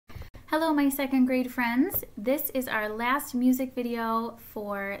Hello, my second grade friends. This is our last music video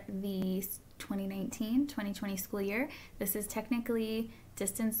for the 2019-2020 school year. This is technically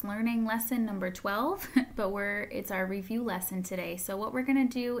distance learning lesson number 12, but it's our review lesson today. So what we're going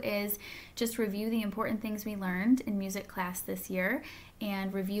to do is just review the important things we learned in music class this year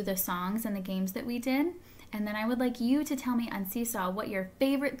and review the songs and the games that we did. And then I would like you to tell me on Seesaw what your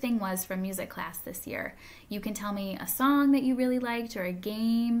favorite thing was from music class this year. You can tell me a song that you really liked or a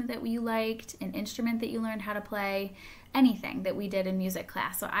game that you liked, an instrument that you learned how to play, anything that we did in music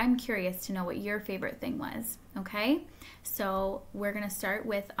class. So I'm curious to know what your favorite thing was, okay? So we're gonna start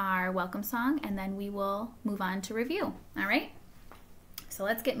with our welcome song and then we will move on to review, all right? So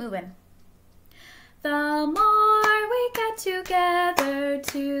let's get moving. The more we get together,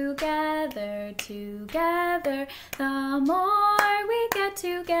 the more we get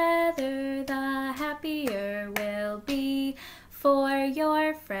together, the happier we'll be. For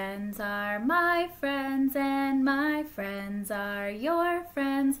your friends are my friends and my friends are your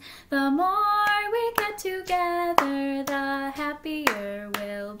friends. The more we get together, the happier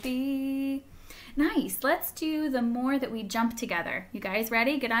we'll be. Nice. Let's do the more that we jump together. You guys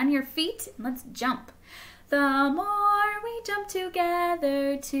ready? Get on your feet and let's jump. The more we jump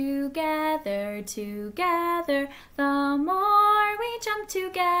together, the more we jump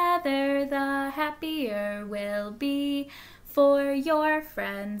together, the happier we'll be. For your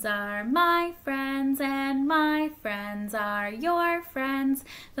friends are my friends and my friends are your friends.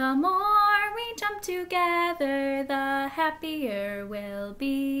 The more we jump together, the happier we'll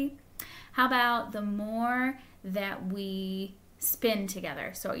be. How about the more that we spin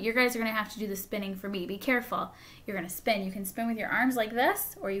together? So you guys are going to have to do the spinning for me. Be careful. You're going to spin. You can spin with your arms like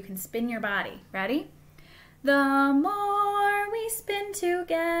this, or you can spin your body. Ready? The more we spin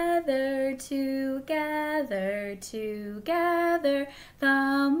together, the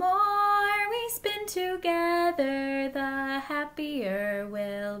more we spin together, the happier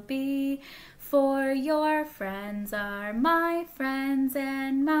we'll be. For your friends are my friends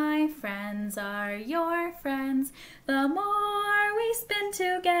and my friends are your friends. The more we spin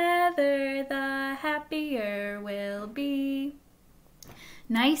together, the happier we'll be.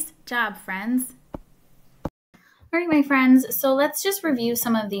 Nice job, friends. All right, my friends, so let's just review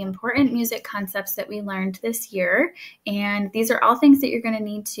some of the important music concepts that we learned this year. And these are all things that you're going to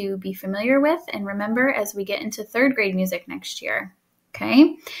need to be familiar with and remember as we get into third grade music next year.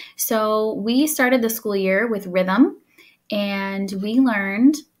 Okay, so we started the school year with rhythm, and we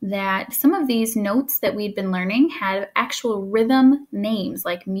learned that some of these notes that we'd been learning had actual rhythm names,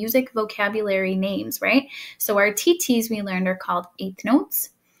 like music vocabulary names, right? So our TTs we learned are called eighth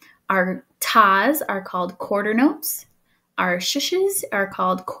notes. Our tas are called quarter notes. Our shushes are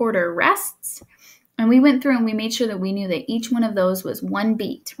called quarter rests. And we went through and we made sure that we knew that each one of those was one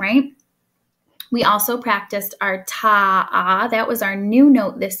beat, right? We also practiced our ta-ah. That was our new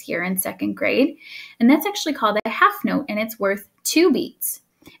note this year in second grade. And that's actually called a half note, and it's worth 2 beats.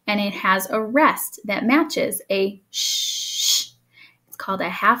 And it has a rest that matches a shh. It's called a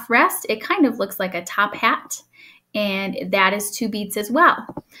half rest. It kind of looks like a top hat, and that is 2 beats as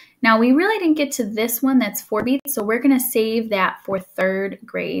well. Now, we really didn't get to this one that's 4 beats, so we're going to save that for third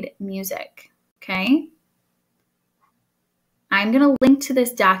grade music, okay? I'm going to link to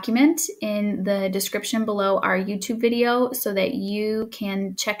this document in the description below our YouTube video so that you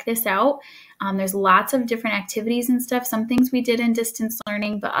can check this out. There's lots of different activities and stuff, some things we did in distance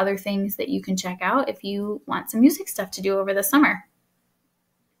learning, but other things that you can check out if you want some music stuff to do over the summer.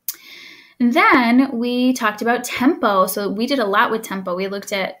 And then we talked about tempo. So we did a lot with tempo. We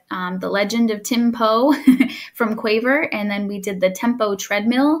looked at The Legend of Tim Poe from Quaver, and then we did the tempo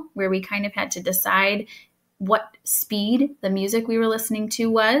treadmill where we kind of had to decide what speed the music we were listening to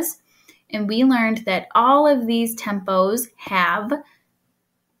was. And we learned that all of these tempos have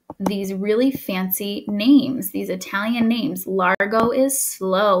these really fancy names, these Italian names. Largo is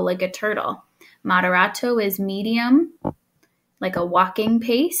slow, like a turtle. Moderato is medium, like a walking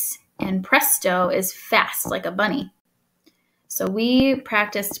pace. And presto is fast, like a bunny. So we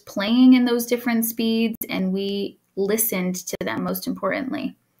practiced playing in those different speeds, and we listened to them, most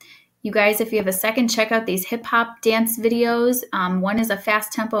importantly. You guys, if you have a second, check out these hip-hop dance videos. One is a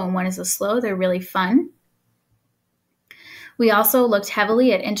fast tempo and one is a slow. They're really fun. We also looked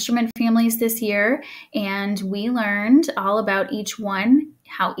heavily at instrument families this year, and we learned all about each one,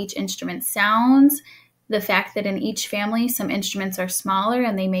 how each instrument sounds, the fact that in each family, some instruments are smaller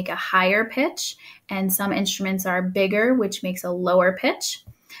and they make a higher pitch, and some instruments are bigger, which makes a lower pitch.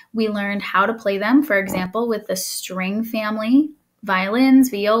 We learned how to play them, for example, with the string family. Violins,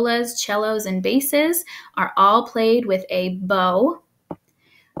 violas, cellos, and basses are all played with a bow.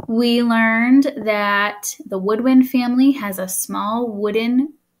 We learned that the woodwind family has a small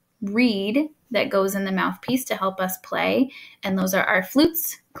wooden reed that goes in the mouthpiece to help us play, and those are our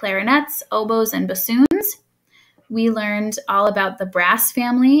flutes, clarinets, oboes, and bassoons. We learned all about the brass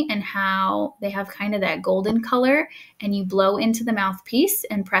family and how they have kind of that golden color, and you blow into the mouthpiece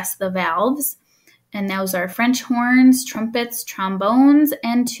and press the valves. And those are French horns, trumpets, trombones,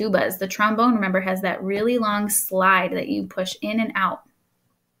 and tubas. The trombone, remember, has that really long slide that you push in and out.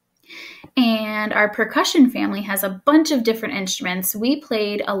 And our percussion family has a bunch of different instruments. We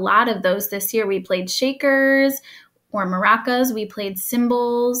played a lot of those this year. We played shakers or maracas. We played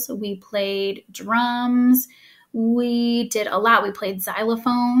cymbals. We played drums. We did a lot. We played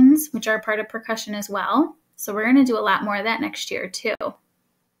xylophones, which are part of percussion as well. So we're going to do a lot more of that next year too.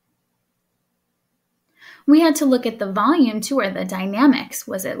 We had to look at the volume too, or the dynamics.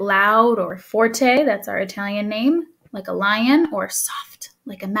 Was it loud or forte? That's our Italian name, like a lion, or soft,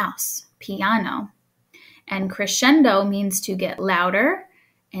 like a mouse, piano. And crescendo means to get louder,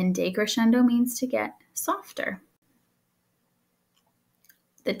 and decrescendo means to get softer.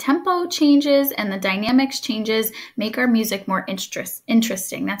 The tempo changes and the dynamics changes make our music more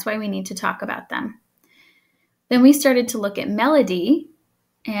interesting. That's why we need to talk about them. Then we started to look at melody,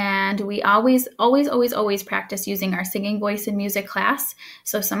 and we always practice using our singing voice in music class.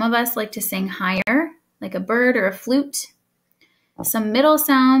 So some of us like to sing higher, like a bird or a flute. Some middle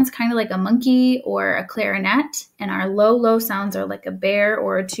sounds, kind of like a monkey or a clarinet, and our low sounds are like a bear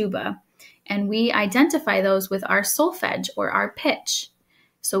or a tuba. And we identify those with our solfege or our pitch.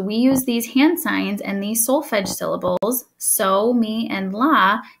 So we use these hand signs and these solfege syllables, so, mi, and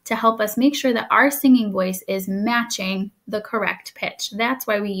la, to help us make sure that our singing voice is matching the correct pitch. That's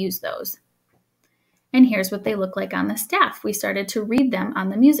why we use those. And here's what they look like on the staff. We started to read them on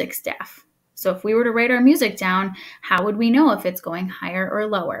the music staff. So if we were to write our music down, how would we know if it's going higher or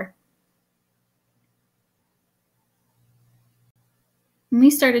lower? And we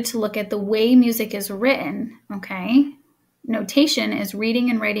started to look at the way music is written, okay? Notation is reading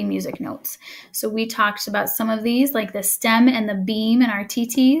and writing music notes. So we talked about some of these, like the stem and the beam in our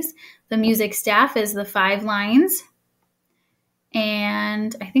TTs. The music staff is the 5 lines.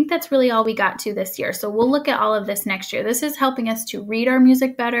 And I think that's really all we got to this year. So we'll look at all of this next year. This is helping us to read our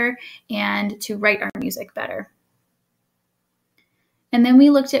music better and to write our music better. And then we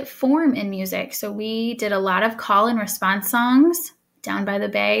looked at form in music. So we did a lot of call and response songs. Down by the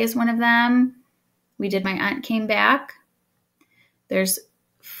Bay is one of them. We did My Aunt Came Back. There's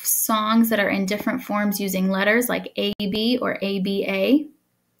songs that are in different forms using letters like A-B or A-B-A.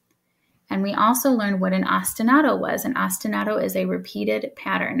 And we also learned what an ostinato was. An ostinato is a repeated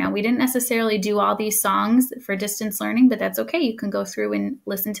pattern. Now, we didn't necessarily do all these songs for distance learning, but that's okay. You can go through and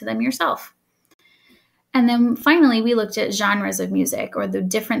listen to them yourself. And then finally, we looked at genres of music or the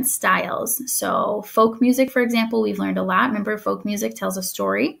different styles. So folk music, for example, we've learned a lot. Remember, folk music tells a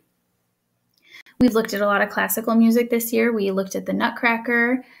story. We've looked at a lot of classical music this year. We looked at the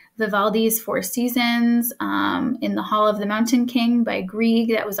Nutcracker, Vivaldi's Four Seasons, In the Hall of the Mountain King by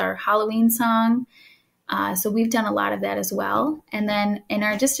Grieg. That was our Halloween song. So we've done a lot of that as well. And then in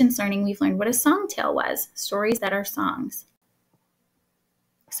our distance learning, we've learned what a songtale was, stories that are songs.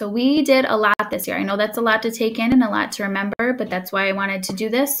 So we did a lot this year. I know that's a lot to take in and a lot to remember, but that's why I wanted to do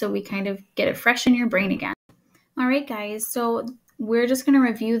this, so we kind of get it fresh in your brain again. All right, guys, so we're just going to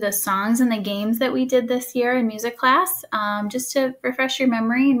review the songs and the games that we did this year in music class, just to refresh your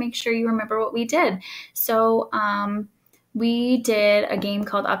memory and make sure you remember what we did. So we did a game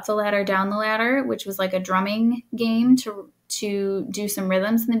called Up the Ladder, Down the Ladder, which was like a drumming game to do some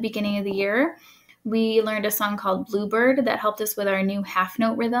rhythms in the beginning of the year. We learned a song called Bluebird that helped us with our new half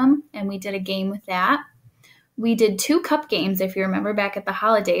note rhythm, and we did a game with that. We did 2 cup games, if you remember, back at the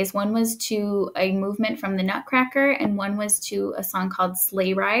holidays. One was to a movement from the Nutcracker, and one was to a song called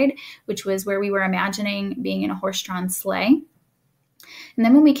Sleigh Ride, which was where we were imagining being in a horse-drawn sleigh. And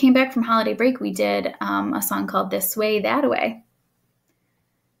then when we came back from holiday break, we did a song called This Way, That Way.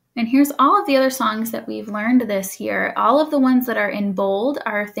 And here's all of the other songs that we've learned this year. All of the ones that are in bold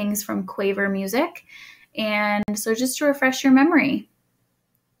are things from Quaver Music. And so just to refresh your memory,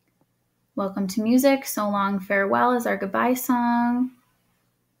 Welcome to Music, So Long, Farewell is our goodbye song.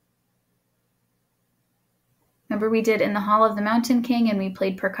 Remember, we did In the Hall of the Mountain King, and we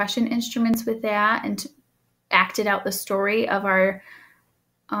played percussion instruments with that and acted out the story of our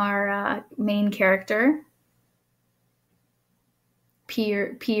main character,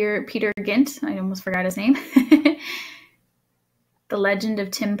 Peter Gynt. I almost forgot his name. The Legend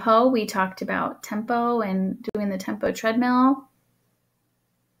of Tempo. We talked about tempo and doing the tempo treadmill.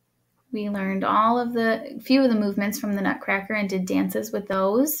 We learned few of the movements from the Nutcracker and did dances with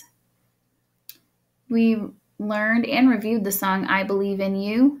those. We learned and reviewed the song I Believe in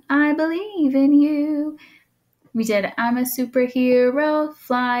You. I believe in you. We did I'm a superhero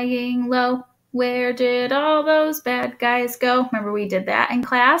flying low. Where did all those bad guys go? Remember we did that in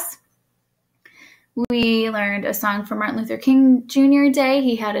class? We learned a song from Martin Luther King Jr. Day,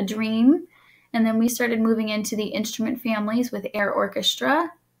 He Had a Dream. And then we started moving into the instrument families with air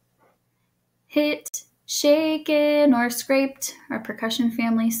orchestra. Hit, shaken, or scraped, our percussion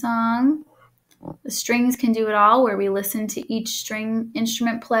family song. The strings can do it all, where we listen to each string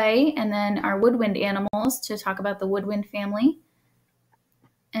instrument play, and then our woodwind animals to talk about the woodwind family.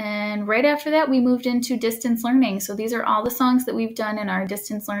 And right after that, we moved into distance learning. So these are all the songs that we've done in our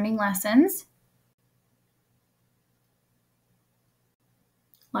distance learning lessons.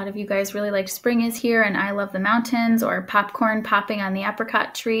 A lot of you guys really liked Spring is Here and I Love the Mountains, or Popcorn Popping on the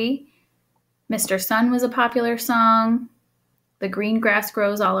Apricot Tree. Mr. Sun was a popular song. The green grass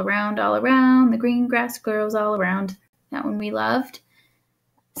grows all around, the green grass grows all around. That one we loved.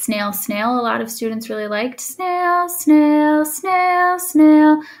 Snail, snail, a lot of students really liked. Snail, snail, snail,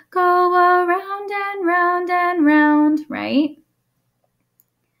 snail, go around and round and round, right?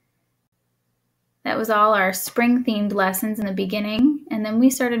 That was all our spring-themed lessons in the beginning. And then we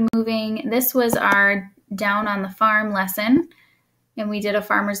started moving. This was our Down on the Farm lesson. And we did a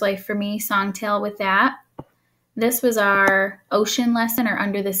Farmer's Life for Me songtail with that. This was our ocean lesson, or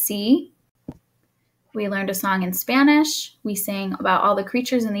Under the Sea. We learned a song in Spanish. We sang about all the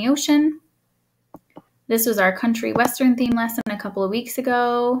creatures in the ocean. This was our country western theme lesson a couple of weeks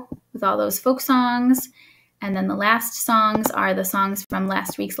ago with all those folk songs. And then the last songs are the songs from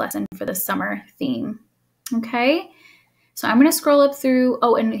last week's lesson for the summer theme. Okay, so I'm going to scroll up through.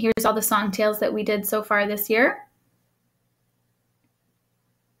 Oh, and here's all the songtails that we did so far this year.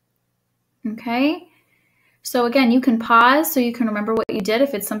 Okay. So again, you can pause so you can remember what you did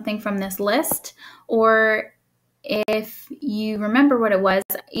if it's something from this list, or if you remember what it was.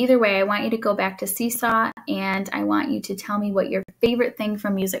 Either way, I want you to go back to Seesaw, and I want you to tell me what your favorite thing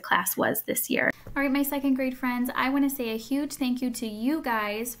from music class was this year. All right, my second grade friends, I want to say a huge thank you to you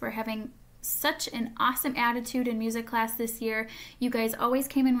guys for having such an awesome attitude in music class this year. You guys always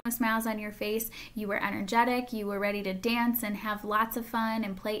came in with smiles on your face. You were energetic, you were ready to dance and have lots of fun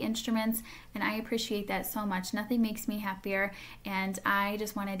and play instruments, and I appreciate that so much. Nothing makes me happier, and I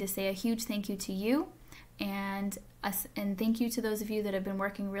just wanted to say a huge thank you to you, and thank you to those of you that have been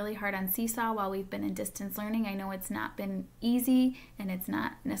working really hard on Seesaw while we've been in distance learning. I know it's not been easy and it's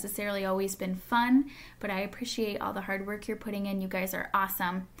not necessarily always been fun, but I appreciate all the hard work you're putting in. You guys are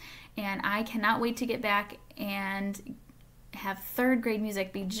awesome. And I cannot wait to get back and have third grade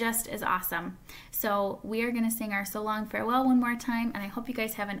music be just as awesome. So we are going to sing our So Long Farewell one more time, and I hope you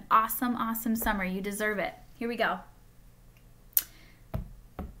guys have an awesome, awesome summer. You deserve it. Here we go.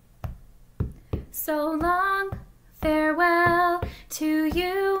 So long farewell to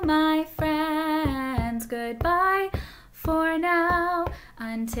you, my friends. Goodbye for now.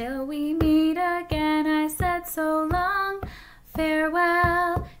 Until we meet again, I said so long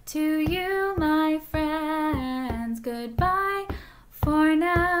farewell to you, my friends. Goodbye for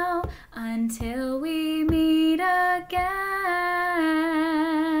now. Until we meet again.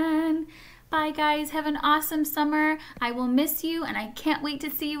 Bye, guys. Have an awesome summer. I will miss you, and I can't wait to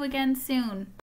see you again soon.